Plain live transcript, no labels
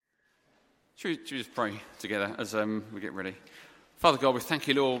Should we just pray together as we get ready? Father God, we thank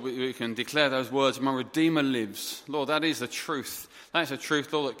you, Lord, we can declare those words, my Redeemer lives. Lord, that is the truth. That is the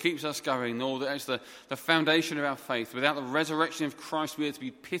truth, Lord, that keeps us going. Lord, that is the foundation of our faith. Without the resurrection of Christ, we are to be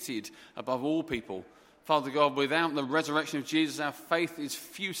pitied above all people. Father God, without the resurrection of Jesus, our faith is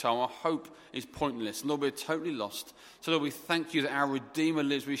futile, our hope is pointless. Lord, we're totally lost. So, Lord, we thank you that our Redeemer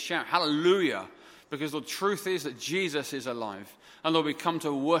lives. We shout, hallelujah, because the truth is that Jesus is alive. And Lord, we come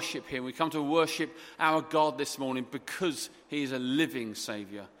to worship him. We come to worship our God this morning because he is a living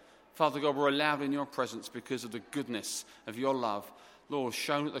Saviour. Father God, we're allowed in your presence because of the goodness of your love. Lord,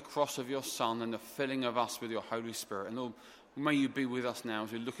 shown at the cross of your Son and the filling of us with your Holy Spirit. And Lord, may you be with us now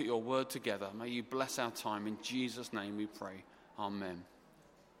as we look at your word together. May you bless our time. In Jesus' name we pray. Amen.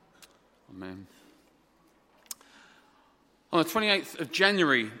 Amen. On the 28th of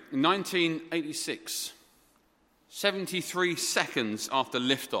January 1986, 73 seconds after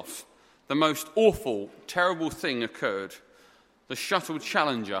liftoff, the most awful, terrible thing occurred. The shuttle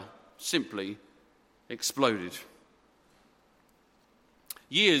Challenger simply exploded.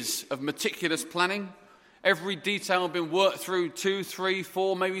 Years of meticulous planning, every detail been worked through 2, 3,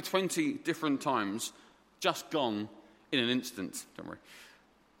 4, maybe 20 different times, just gone in an instant. Don't worry.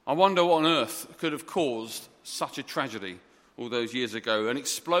 I wonder what on earth could have caused such a tragedy all those years ago. An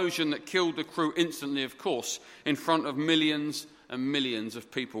explosion that killed the crew instantly, of course, in front of millions and millions of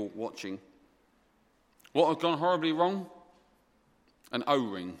people watching. What had gone horribly wrong? An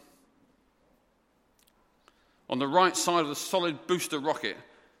O-ring. On the right side of the solid booster rocket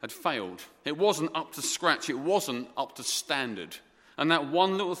had failed. It wasn't up to scratch. It wasn't up to standard. And that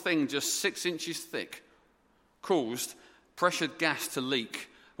one little thing, just 6 inches thick, caused pressured gas to leak,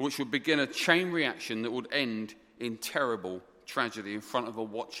 which would begin a chain reaction that would end in terrible tragedy in front of a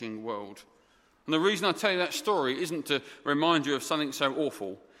watching world. And the reason I tell you that story isn't to remind you of something so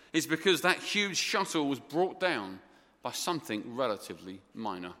awful. It's because that huge shuttle was brought down by something relatively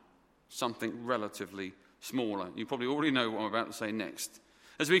minor, something relatively smaller. You probably already know what I'm about to say next.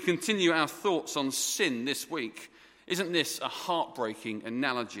 As we continue our thoughts on sin this week, isn't this a heartbreaking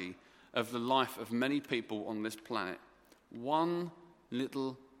analogy of the life of many people on this planet? One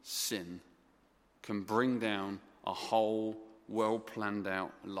little sin can bring down a whole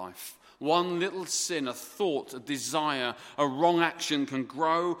well-planned-out life. One little sin, a thought, a desire, a wrong action can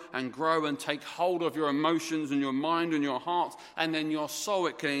grow and take hold of your emotions and your mind and your heart, and then your soul,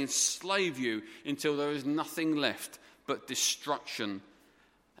 it can enslave you until there is nothing left but destruction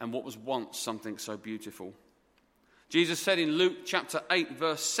and what was once something so beautiful. Jesus said in Luke chapter 8,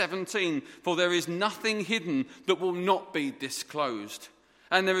 verse 17, "For there is nothing hidden that will not be disclosed,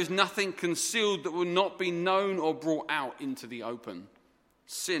 and there is nothing concealed that will not be known or brought out into the open."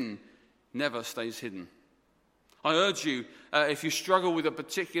 Sin never stays hidden. I urge you, if you struggle with a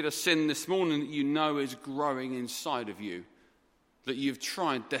particular sin this morning that you know is growing inside of you, that you've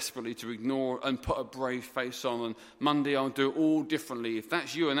tried desperately to ignore and put a brave face on, and Monday I'll do it all differently. If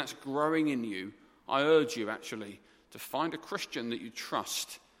that's you and that's growing in you, I urge you actually to find a Christian that you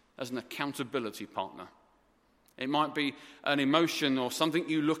trust as an accountability partner. It might be an emotion or something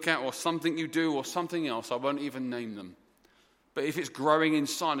you look at or something you do or something else. I won't even name them. But if it's growing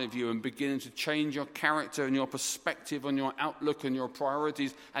inside of you and beginning to change your character and your perspective and your outlook and your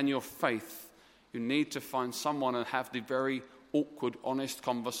priorities and your faith, you need to find someone and have the very awkward, honest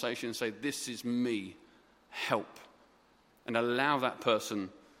conversation and say, "This is me, help." And allow that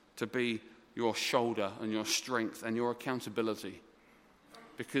person to be your shoulder and your strength and your accountability.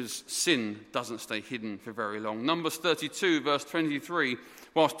 Because sin doesn't stay hidden for very long. Numbers 32, verse 23,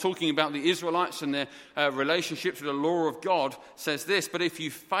 whilst talking about the Israelites and their relationship to the law of God, says this: "But if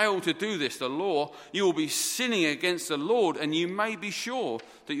you fail to do this, the law, you will be sinning against the Lord, and you may be sure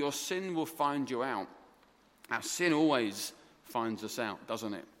that your sin will find you out." Our sin always finds us out,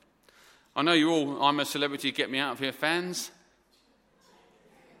 doesn't it? I know you all I'm a Celebrity, Get Me Out of Here fans.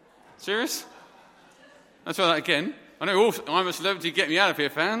 Serious? Let's try that again. I know all I'm a Celebrity, Get Me Out of Here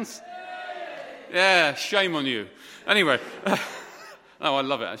fans. Yeah, shame on you. Anyway, oh, I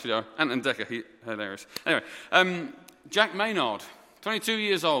love it actually. Ant and Decker, hilarious. Anyway, Jack Maynard, 22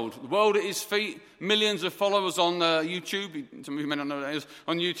 years old, the world at his feet, millions of followers on YouTube. Some of you may not know what that is.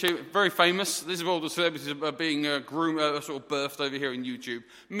 On YouTube, very famous. This is where all the celebrities are being groomed, sort of birthed over here in YouTube.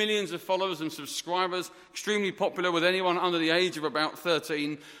 Millions of followers and subscribers, extremely popular with anyone under the age of about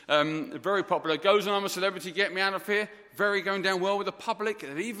 13. Very popular. Goes on, I'm a Celebrity, Get Me Out of Here. Very going down well with the public.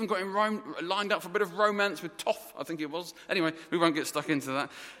 They've even got him lined up for a bit of romance with Toph, I think it was. Anyway, we won't get stuck into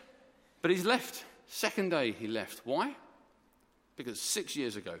that. But he's left. Second day he left. Why? Because 6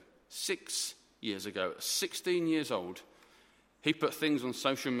 years ago, at 16 years old, He put things on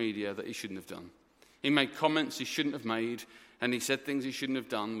social media that he shouldn't have done. He made comments he shouldn't have made, and he said things he shouldn't have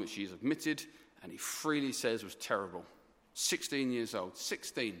done, which he's admitted, and he freely says was terrible. 16 years old.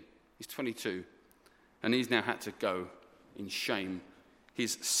 16. He's 22. And he's now had to go in shame.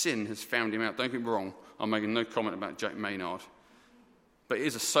 His sin has found him out. Don't get me wrong, I'm making no comment about Jack Maynard. But it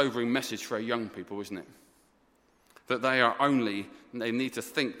is a sobering message for our young people, isn't it? That they need to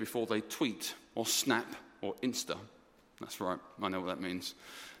think before they tweet or snap or Insta. That's right, I know what that means.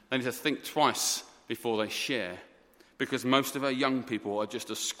 They need to think twice before they share, because most of our young people are just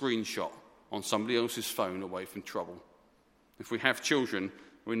a screenshot on somebody else's phone away from trouble. If we have children,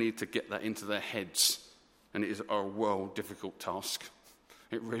 we need to get that into their heads, and it is a well difficult task.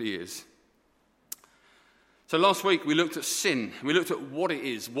 It really is. So last week we looked at sin. We looked at what it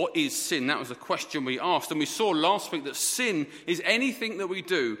is. What is sin? That was the question we asked. And we saw last week that sin is anything that we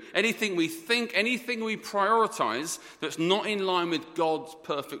do, anything we think, anything we prioritize that's not in line with God's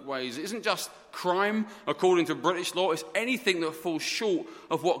perfect ways. It isn't just crime according to British law. It's anything that falls short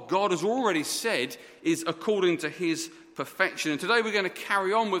of what God has already said is according to his perfection. And today we're going to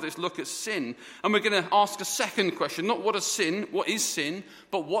carry on with this look at sin, and we're going to ask a second question, not what is sin,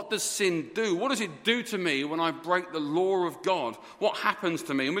 but what does sin do? What does it do to me when I break the law of God? What happens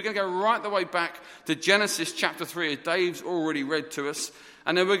to me? And we're going to go right the way back to Genesis chapter 3, as Dave's already read to us,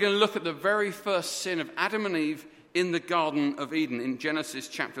 and then we're going to look at the very first sin of Adam and Eve in the Garden of Eden in Genesis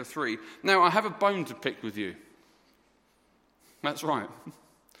chapter 3. Now, I have a bone to pick with you. That's right.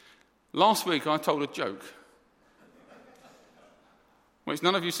 Last week I told a joke, which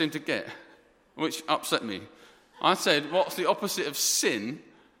none of you seem to get, which upset me. I said, what's the opposite of sin?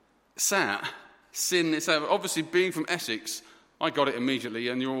 Sat. Sin is obviously being from Essex. I got it immediately,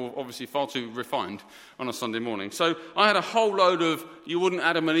 and you're all obviously far too refined on a Sunday morning. So I had a whole load of you wouldn't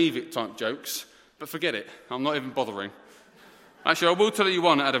Adam and Eve it type jokes, but forget it. I'm not even bothering. Actually, I will tell you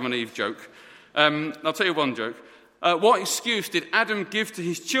one Adam and Eve joke. I'll tell you one joke. What excuse did Adam give to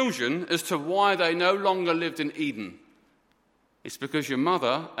his children as to why they no longer lived in Eden? It's because your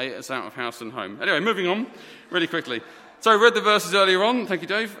mother ate us out of house and home. Anyway, moving on really quickly. So I read the verses earlier on. Thank you,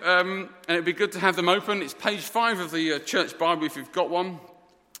 Dave. And it'd be good to have them open. It's page 5 of the church Bible if you've got one.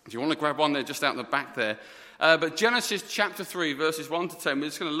 If you want to grab one, they're just out the back there. But Genesis chapter 3, verses 1 to 10, we're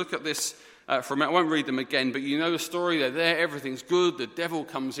just going to look at this for a minute. I won't read them again, but you know the story. They're there. Everything's good. The devil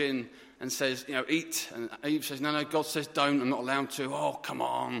comes in and says, eat. And Eve says, no, God says don't. I'm not allowed to. Oh, come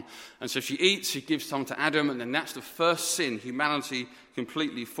on. And so she eats. She gives some to Adam. And then that's the first sin. Humanity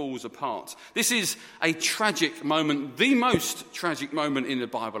completely falls apart. This is a tragic moment, the most tragic moment in the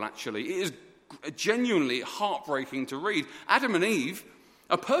Bible, actually. It is genuinely heartbreaking to read. Adam and Eve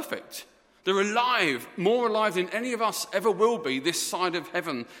are perfect. They're alive, more alive than any of us ever will be this side of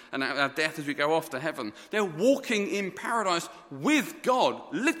heaven and our death as we go off to heaven. They're walking in paradise with God,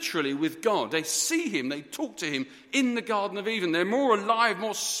 literally with God. They see him, they talk to him in the Garden of Eden. They're more alive,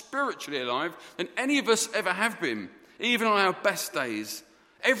 more spiritually alive than any of us ever have been, even on our best days.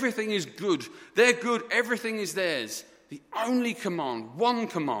 Everything is good. They're good, everything is theirs. The only command, one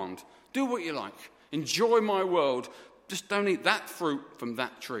command, do what you like. Enjoy my world. Just don't eat that fruit from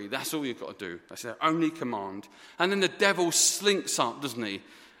that tree. That's all you've got to do. That's their only command. And then the devil slinks up, doesn't he?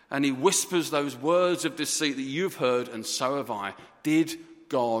 And he whispers those words of deceit that you've heard, and so have I. Did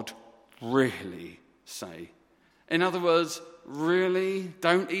God really say? In other words, really?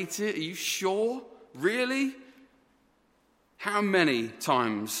 Don't eat it? Are you sure? Really? How many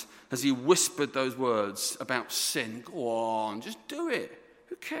times has he whispered those words about sin? Go on, just do it.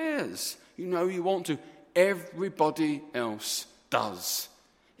 Who cares? You know you want to. Everybody else does.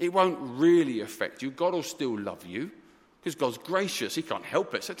 It won't really affect you. God will still love you because God's gracious. He can't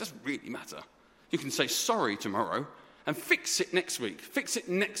help it, so it doesn't really matter. You can say sorry tomorrow and fix it next week. Fix it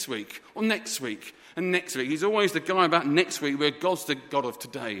next week or next week and next week. He's always the guy about next week where God's the God of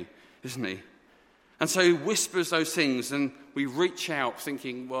today, isn't he? And so he whispers those things and we reach out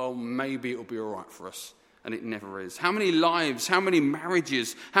thinking, well, maybe it'll be all right for us. And it never is. How many lives, how many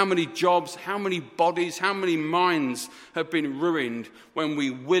marriages, how many jobs, how many bodies, how many minds have been ruined when we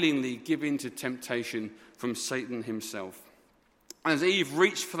willingly give in to temptation from Satan himself? As Eve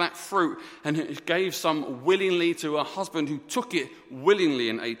reached for that fruit and gave some willingly to her husband who took it willingly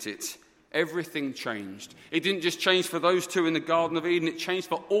and ate it, everything changed. It didn't just change for those two in the Garden of Eden, it changed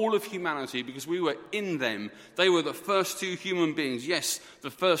for all of humanity because we were in them. They were the first two human beings. Yes, the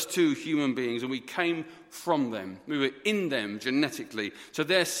first two human beings, and we came from them. We were in them genetically. So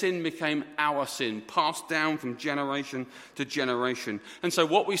their sin became our sin, passed down from generation to generation. And so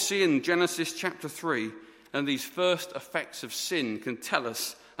what we see in Genesis chapter 3 and these first effects of sin can tell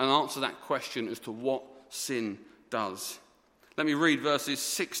us and answer that question as to what sin does. Let me read verses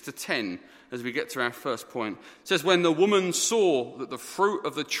 6 to 10 as we get to our first point. It says, when the woman saw that the fruit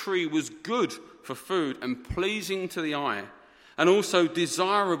of the tree was good for food and pleasing to the eye, and also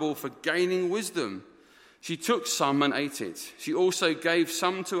desirable for gaining wisdom, she took some and ate it. She also gave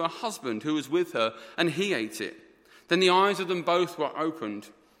some to her husband who was with her, and he ate it. Then the eyes of them both were opened,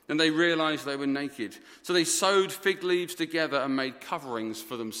 and they realized they were naked. So they sewed fig leaves together and made coverings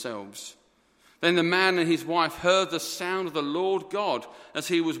for themselves. Then the man and his wife heard the sound of the Lord God as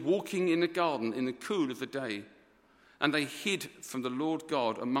he was walking in the garden in the cool of the day. And they hid from the Lord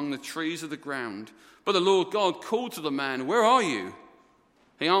God among the trees of the ground. But the Lord God called to the man, "Where are you?"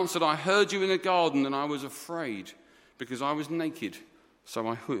 He answered, "I heard you in the garden, and I was afraid, because I was naked, so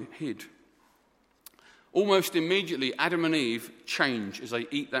I hid." Almost immediately, Adam and Eve change as they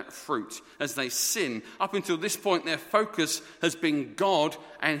eat that fruit, as they sin. Up until this point, their focus has been God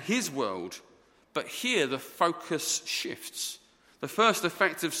and his world. But here, the focus shifts. The first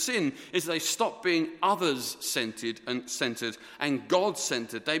effect of sin is they stop being others-centered and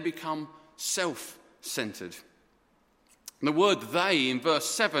God-centered. They become self-centered. The word "they" in verse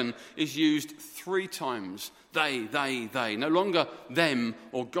 7 is used 3 times. They. No longer them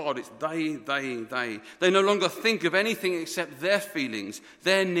or God, it's they. They no longer think of anything except their feelings,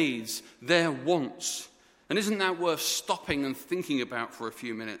 their needs, their wants. And isn't that worth stopping and thinking about for a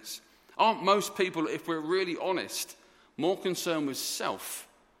few minutes? Aren't most people, if we're really honest, more concerned with self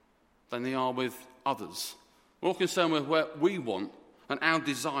than they are with others? More concerned with what we want and our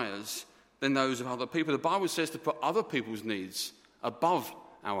desires than those of other people. The Bible says to put other people's needs above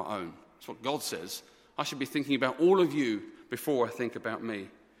our own. That's what God says. I should be thinking about all of you before I think about me.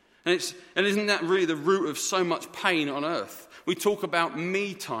 And isn't that really the root of so much pain on earth? We talk about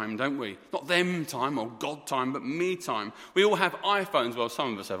me time, don't we? Not them time or God time, but me time. We all have iPhones. Well,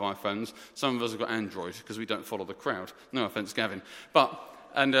 some of us have iPhones. Some of us have got Android because we don't follow the crowd. No offence, Gavin.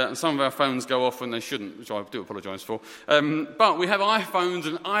 And some of our phones go off when they shouldn't, which I do apologise for. But we have iPhones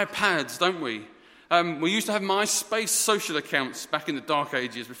and iPads, don't we? We used to have MySpace social accounts back in the dark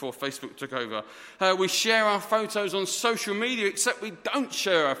ages before Facebook took over. We share our photos on social media, except we don't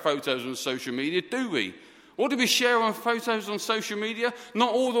share our photos on social media, do we? What do we share on photos on social media?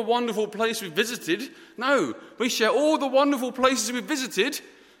 Not all the wonderful places we visited. No, we share all the wonderful places we visited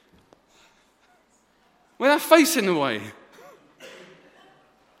with our face in the way.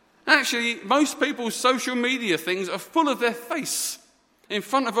 Actually, most people's social media things are full of their face in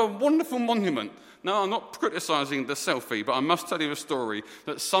front of a wonderful monument. Now, I'm not criticising the selfie, but I must tell you a story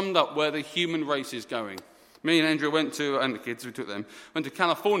that summed up where the human race is going. Me and Andrew and the kids, we took them, went to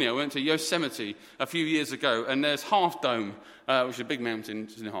California, went to Yosemite a few years ago, and there's Half Dome, which is a big mountain,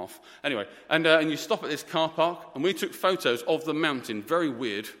 it's in half. Anyway, and you stop at this car park, and we took photos of the mountain, very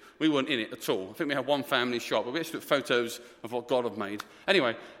weird. We weren't in it at all. I think we had one family shot, but we actually took photos of what God had made.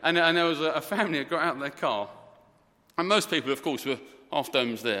 Anyway, and there was a family that got out of their car. And most people, of course, were Half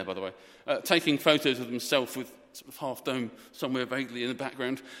Dome's there, by the way, taking photos of themselves with sort of Half Dome somewhere vaguely in the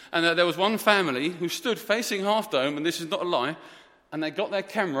background. And there was one family who stood facing Half Dome, and this is not a lie, and they got their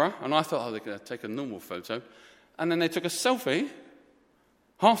camera, and I thought, they're going to take a normal photo. And then they took a selfie,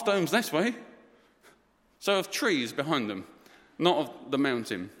 Half Dome's this way, so of trees behind them, not of the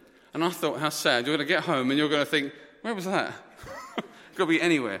mountain. And I thought, how sad. You're going to get home and you're going to think, where was that? It could be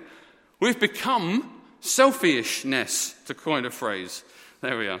anywhere. We've become selfishness, to coin a phrase.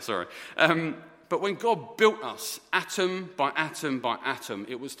 There we are, sorry. But when God built us, atom by atom by atom,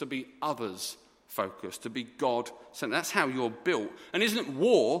 it was to be others-focused, to be God-centered. That's how you're built. And isn't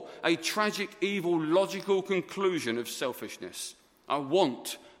war a tragic, evil, logical conclusion of selfishness? I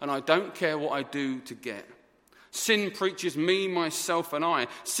want, and I don't care what I do to get. Sin preaches me, myself, and I.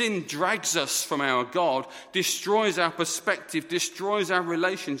 Sin drags us from our God, destroys our perspective, destroys our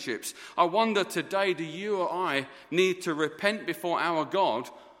relationships. I wonder today, do you or I need to repent before our God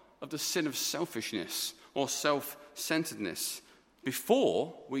of the sin of selfishness or self-centeredness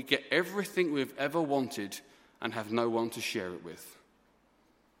before we get everything we've ever wanted and have no one to share it with?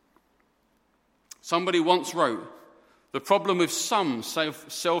 Somebody once wrote, the problem with some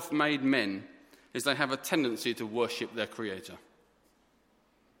self-made men is they have a tendency to worship their creator.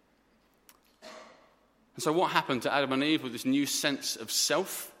 And so what happened to Adam and Eve with this new sense of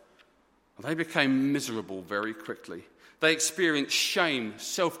self? Well, they became miserable very quickly. They experienced shame,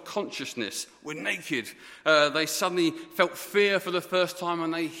 self-consciousness, were naked. They suddenly felt fear for the first time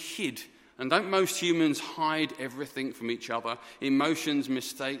and they hid. And don't most humans hide everything from each other? Emotions,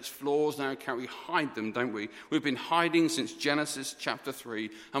 mistakes, flaws, now we hide them, don't we? We've been hiding since Genesis chapter 3,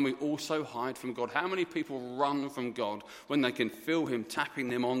 and we also hide from God. How many people run from God when they can feel him tapping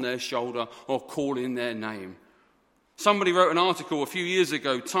them on their shoulder or calling their name? Somebody wrote an article a few years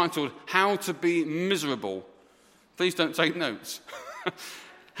ago titled, How to Be Miserable. Please don't take notes.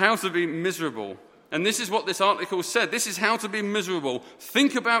 How to be miserable. And this is what this article said. This is how to be miserable.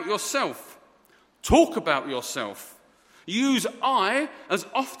 Think about yourself. Talk about yourself. Use I as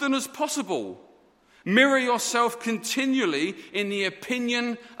often as possible. Mirror yourself continually in the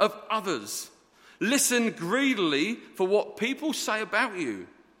opinion of others. Listen greedily for what people say about you.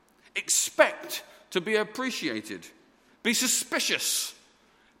 Expect to be appreciated. Be suspicious.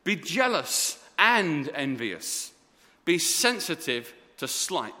 Be jealous and envious. Be sensitive to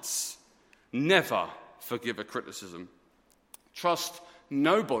slights. Never forgive a criticism. Trust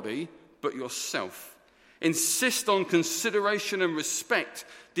nobody but yourself. Insist on consideration and respect.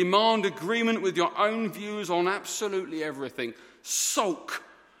 Demand agreement with your own views on absolutely everything. Sulk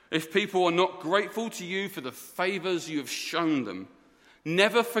if people are not grateful to you for the favours you have shown them.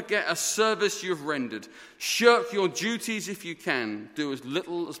 Never forget a service you have rendered. Shirk your duties if you can. Do as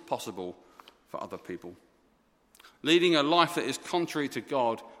little as possible for other people. Leading a life that is contrary to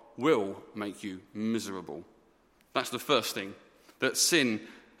God will make you miserable. That's the first thing, that sin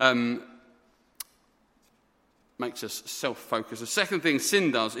makes us self-focused. The second thing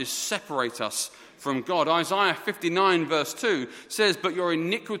sin does is separate us from God. Isaiah 59 verse 2 says, but your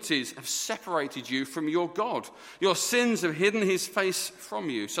iniquities have separated you from your God. Your sins have hidden his face from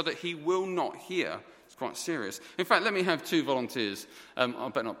you so that he will not hear. It's quite serious. In fact, let me have two volunteers. I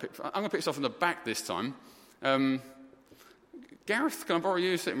better not pick. I'm going to pick stuff from the back this time. Gareth, can I borrow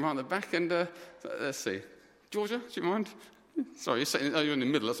you? Sitting right at the back. And let's see. Georgia, do you mind? Sorry, you're in the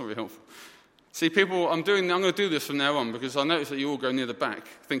middle. That's not very helpful. See, people, I'm going to do this from now on because I notice that you all go near the back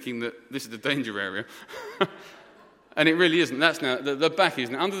thinking that this is the danger area. And it really isn't. That's now, the back is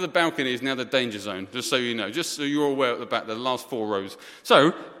now, under the balcony is now the danger zone, just so you know. Just so you're aware at the back, the last 4 rows.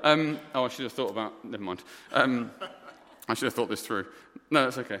 So, I should have thought about, never mind. I should have thought this through. No,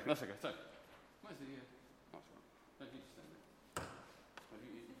 that's okay. That's okay. So, where's the, that's right. No, you just stand there.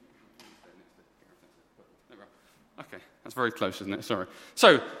 There we are. Okay, that's very close, isn't it? Sorry.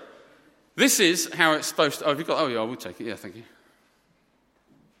 So, this is how it's supposed to... Oh, have you got... Oh, yeah, I will take it. Yeah, thank you.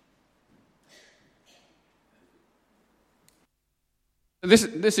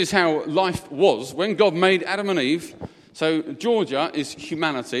 This is how life was when God made Adam and Eve. So Georgia is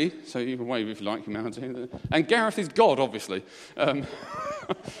humanity. So you can wave if you like, humanity. And Gareth is God, obviously. And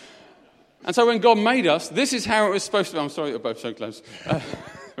so when God made us, this is how it was supposed to be. I'm sorry you're both so close.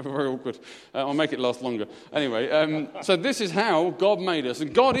 Very awkward. I'll make it last longer. Anyway, so this is how God made us.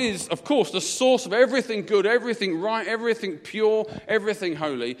 And God is, of course, the source of everything good, everything right, everything pure, everything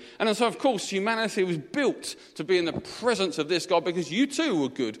holy. And so, of course, humanity was built to be in the presence of this God because you too were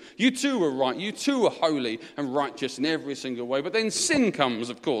good. You too were right. You too were holy and righteous in every single way. But then sin comes,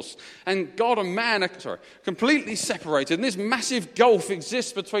 of course. And God and man are completely separated. And this massive gulf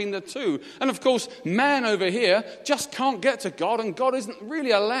exists between the two. And, of course, man over here just can't get to God. And God isn't really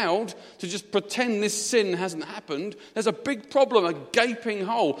allowed to just pretend this sin hasn't happened. There's a big problem, a gaping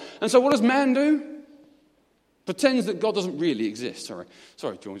hole. And so what does man do? Pretends that God doesn't really exist. Sorry,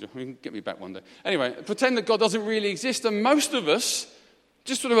 Georgia. You can get me back one day. Anyway, pretend that God doesn't really exist. And most of us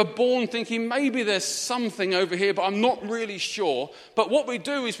just sort of are born thinking, maybe there's something over here, but I'm not really sure. But what we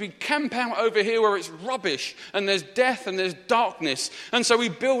do is we camp out over here where it's rubbish, and there's death, and there's darkness. And so we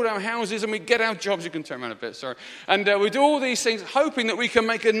build our houses, and we get our jobs. You can turn around a bit, sorry. And we do all these things, hoping that we can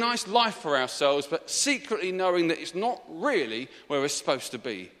make a nice life for ourselves, but secretly knowing that it's not really where we're supposed to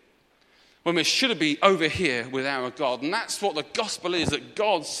be. When we should be over here with our God. And that's what the gospel is, that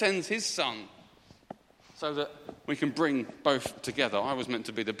God sends his son so that we can bring both together. I was meant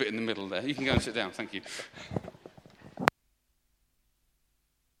to be the bit in the middle there. You can go and sit down. Thank you.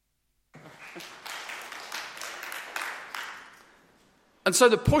 And so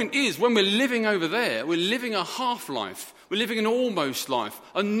the point is, when we're living over there, we're living a half-life. We're living an almost life,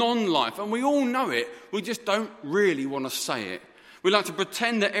 a non-life. And we all know it. We just don't really want to say it. We like to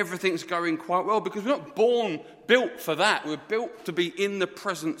pretend that everything's going quite well because we're not built for that. We're built to be in the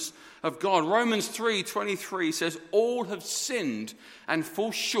presence of God. Romans 3:23 says, all have sinned and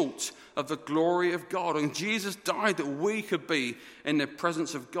fall short of the glory of God. And Jesus died that we could be in the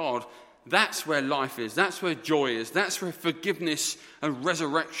presence of God. That's where life is. That's where joy is. That's where forgiveness and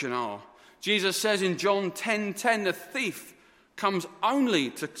resurrection are. Jesus says in John 10:10, the thief comes only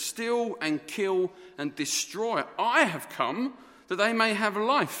to steal and kill and destroy. I have come that they may have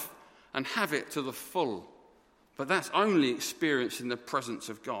life and have it to the full. But that's only experienced in the presence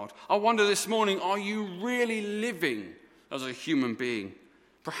of God. I wonder this morning, are you really living as a human being?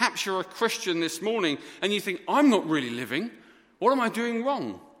 Perhaps you're a Christian this morning and you think, I'm not really living. What am I doing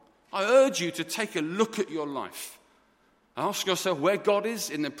wrong? I urge you to take a look at your life Ask yourself where God is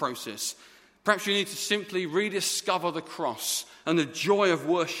in the process. Perhaps you need to simply rediscover the cross and the joy of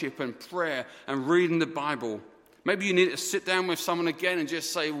worship and prayer and reading the Bible. Maybe you need to sit down with someone again and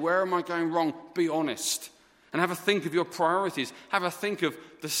just say, where am I going wrong? Be honest. And have a think of your priorities. Have a think of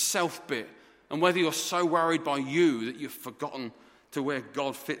the self bit and whether you're so worried by you that you've forgotten to where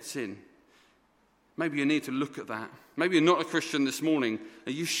God fits in. Maybe you need to look at that. Maybe you're not a Christian this morning.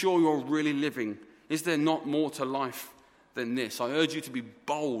 Are you sure you're really living? Is there not more to life than this? I urge you to be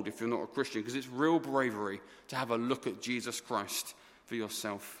bold if you're not a Christian, because it's real bravery to have a look at Jesus Christ for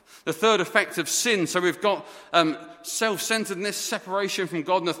yourself. The third effect of sin, so we've got self-centeredness, separation from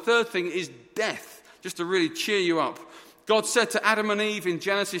God, and the third thing is death, just to really cheer you up. God said to Adam and Eve in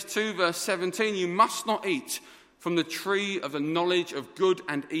Genesis 2 verse 17, you must not eat from the tree of the knowledge of good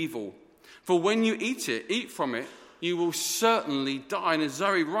and evil. For when you eat from it, you will certainly die. And as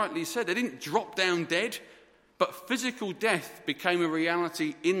Zoe rightly said, they didn't drop down dead, but physical death became a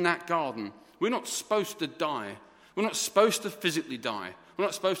reality in that garden. We're not supposed to die. We're not supposed to physically die. We're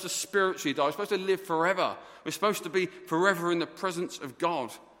not supposed to spiritually die. We're supposed to live forever. We're supposed to be forever in the presence of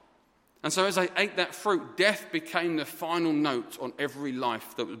God. And so as they ate that fruit, death became the final note on every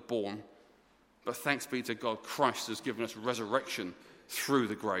life that was born. But thanks be to God, Christ has given us resurrection through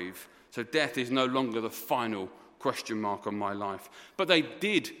the grave. So death is no longer the final question mark on my life. But they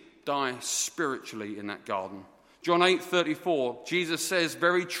did die spiritually in that garden. John 8:34, Jesus says,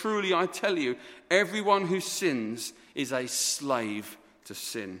 very truly I tell you, everyone who sins is a slave to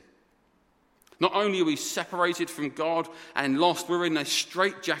sin. Not only are we separated from God and lost, we're in a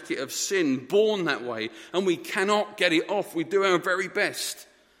straitjacket of sin, born that way, and we cannot get it off. We do our very best.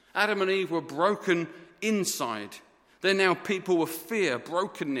 Adam and Eve were broken inside. They're now people with fear,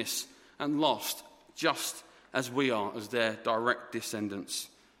 brokenness, and lost, just as we are, as their direct descendants.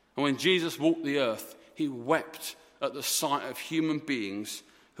 And when Jesus walked the earth, he wept at the sight of human beings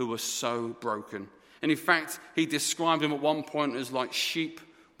who were so broken. And in fact, he described them at one point as like sheep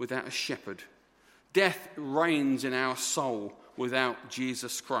without a shepherd. Death reigns in our soul without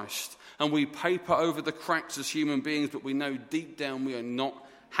Jesus Christ. And we paper over the cracks as human beings, but we know deep down we are not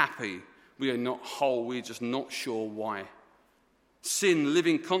happy. We are not whole. We're just not sure why. Sin,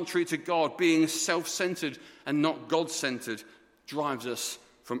 living contrary to God, being self-centered and not God-centered, drives us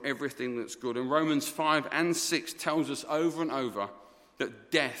from everything that's good. And Romans 5 and 6 tells us over and over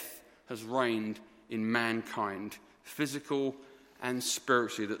that death has reigned in mankind, physical and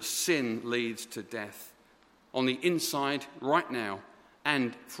spiritually, that sin leads to death on the inside right now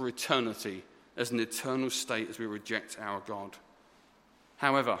and for eternity as an eternal state as we reject our God.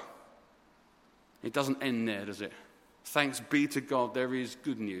 However, it doesn't end there, does it? Thanks be to God, there is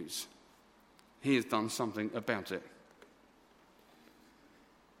good news. He has done something about it.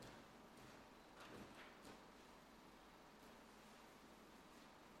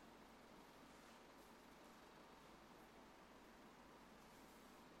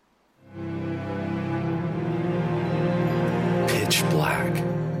 Pitch black,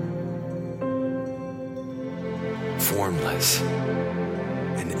 formless,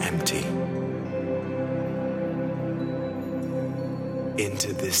 and empty.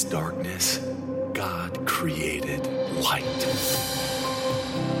 Into this darkness, God created light.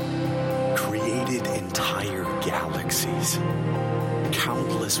 Created entire galaxies,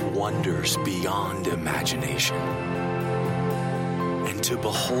 countless wonders beyond imagination. And to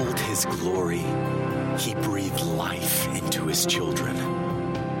behold his glory, he breathed life into his children.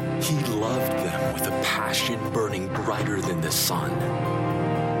 He loved them with a passion burning brighter than the sun.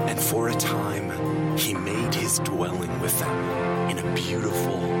 And for a time, he made his dwelling with them in a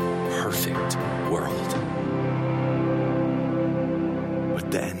beautiful, perfect world.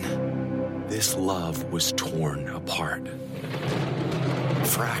 But then, this love was torn apart,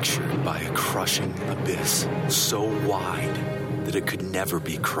 fractured by a crushing abyss so wide that it could never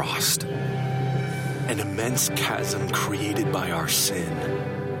be crossed. An immense chasm created by our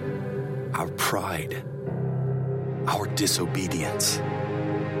sin, our pride, our disobedience.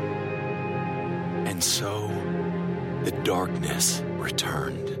 And so, the darkness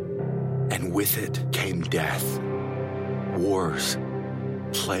returned, and with it came death, wars,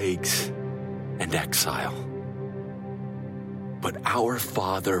 plagues, and exile. But our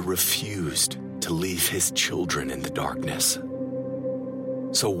Father refused to leave his children in the darkness.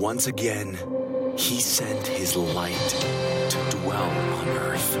 So once again, he sent his light to dwell on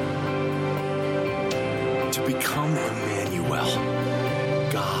earth, to become Emmanuel,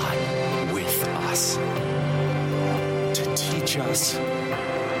 God with us, to teach us,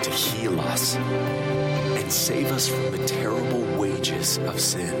 to heal us, and save us from the terrible wages of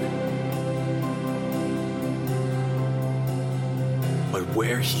sin.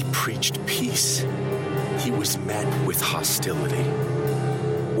 where he preached peace, he was met with hostility.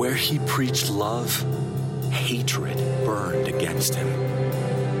 Where he preached love, hatred burned against him.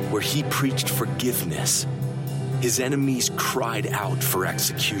 Where he preached forgiveness, his enemies cried out for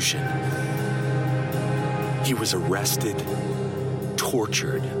execution. He was arrested,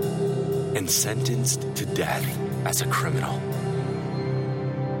 tortured, and sentenced to death as a criminal.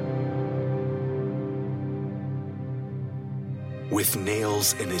 With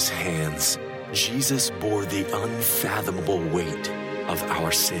nails in his hands, Jesus bore the unfathomable weight of our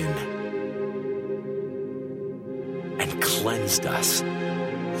sin and cleansed us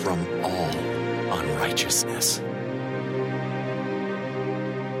from all unrighteousness.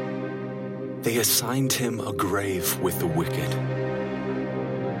 They assigned him a grave with the wicked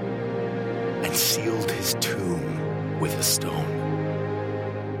and sealed his tomb with a stone.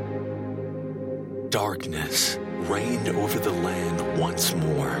 Darkness reigned over the land once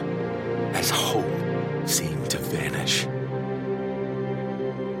more as hope seemed to vanish.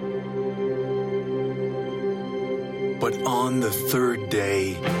 But on the third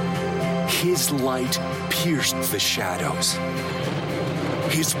day, his light pierced the shadows.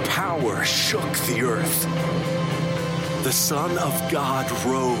 His power shook the earth. The Son of God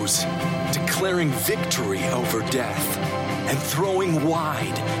rose, declaring victory over death and throwing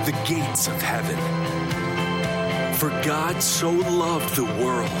wide the gates of heaven. For God so loved the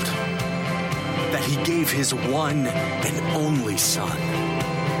world that he gave his one and only Son,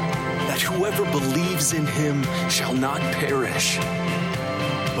 that whoever believes in him shall not perish,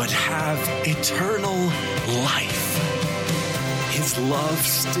 but have eternal life. His love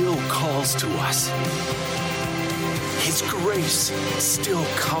still calls to us. His grace still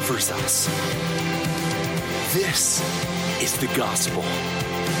covers us. This is the gospel.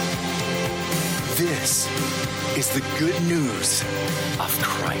 This is the good news of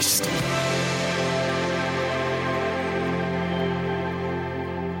Christ.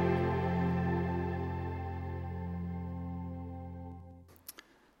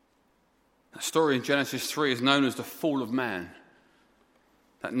 The story in Genesis 3 is known as the fall of man.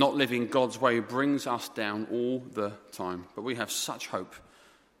 That not living God's way brings us down all the time. But we have such hope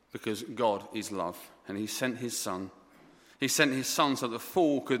because God is love and he sent his Son. He sent his Son so that the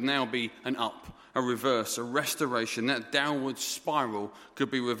fall could now be an up, a reverse, a restoration. That downward spiral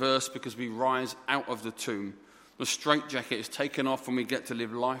could be reversed because we rise out of the tomb. The straitjacket is taken off and we get to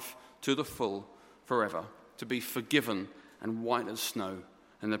live life to the full forever, to be forgiven and white as snow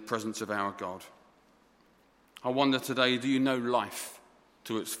in the presence of our God. I wonder today, do you know life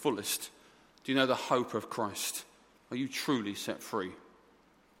to its fullest? Do you know the hope of Christ? Are you truly set free?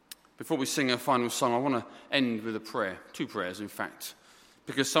 Before we sing our final song, I want to end with a prayer, two prayers in fact,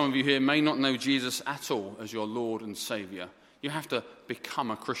 because some of you here may not know Jesus at all as your Lord and Saviour. You have to become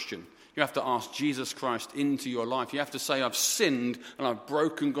a Christian. You have to ask Jesus Christ into your life. You have to say, I've sinned and I've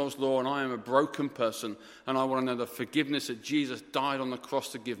broken God's law and I am a broken person and I want to know the forgiveness that Jesus died on the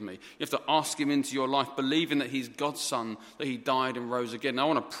cross to give me. You have to ask him into your life, believing that he's God's Son, that he died and rose again. Now,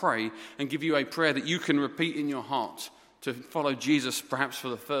 I want to pray and give you a prayer that you can repeat in your heart to follow Jesus perhaps for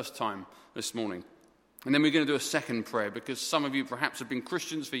the first time this morning. And then we're going to do a second prayer because some of you perhaps have been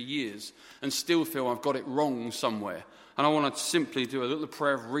Christians for years and still feel I've got it wrong somewhere. And I want to simply do a little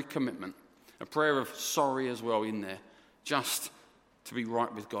prayer of recommitment, a prayer of sorry as well in there, just to be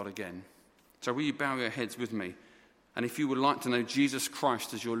right with God again. So will you bow your heads with me? And if you would like to know Jesus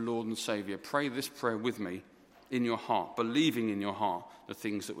Christ as your Lord and Saviour, pray this prayer with me in your heart, believing in your heart the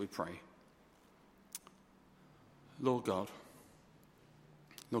things that we pray. Lord God,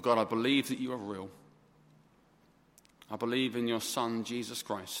 I believe that you are real. I believe in your Son, Jesus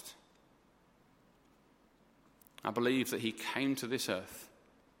Christ. I believe that he came to this earth.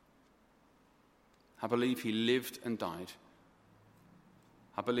 I believe he lived and died.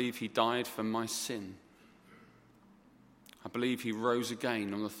 I believe he died for my sin. I believe he rose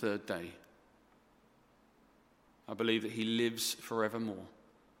again on the third day. I believe that he lives forevermore.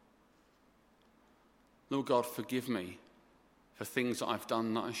 Lord God, forgive me for things that I've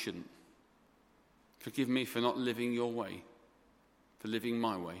done that I shouldn't. Forgive me for not living your way, for living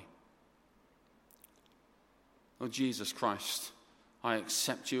my way. Lord Jesus Christ, I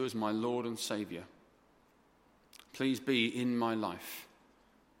accept you as my Lord and Saviour. Please be in my life.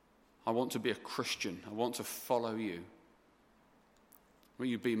 I want to be a Christian. I want to follow you. Will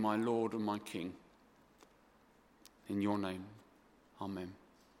you be my Lord and my King? In your name, amen.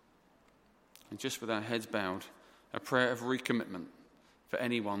 And just with our heads bowed, a prayer of recommitment for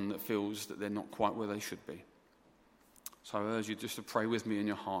anyone that feels that they're not quite where they should be. So I urge you just to pray with me in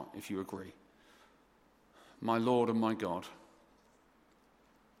your heart if you agree. My Lord and my God,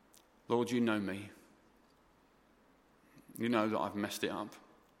 Lord, you know me. You know that I've messed it up.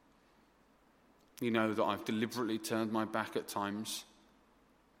 You know that I've deliberately turned my back at times.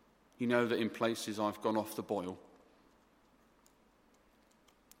 You know that in places I've gone off the boil.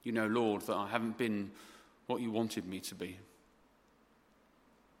 You know, Lord, that I haven't been what you wanted me to be.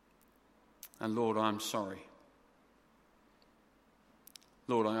 And Lord, I am sorry.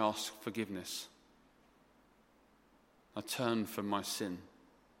 Lord, I ask forgiveness. I turn from my sin.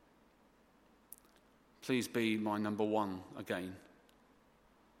 Please be my number one again.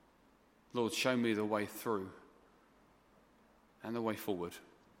 Lord, show me the way through and the way forward.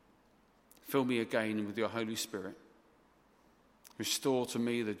 Fill me again with your Holy Spirit. Restore to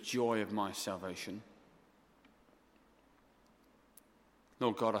me the joy of my salvation.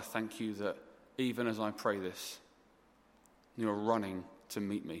 Lord God, I thank you that even as I pray this, you're running to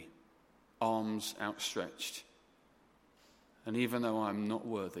meet me, arms outstretched. And even though I'm not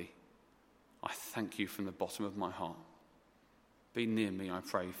worthy, I thank you from the bottom of my heart. Be near me, I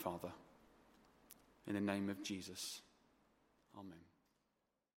pray, Father. In the name of Jesus. Amen.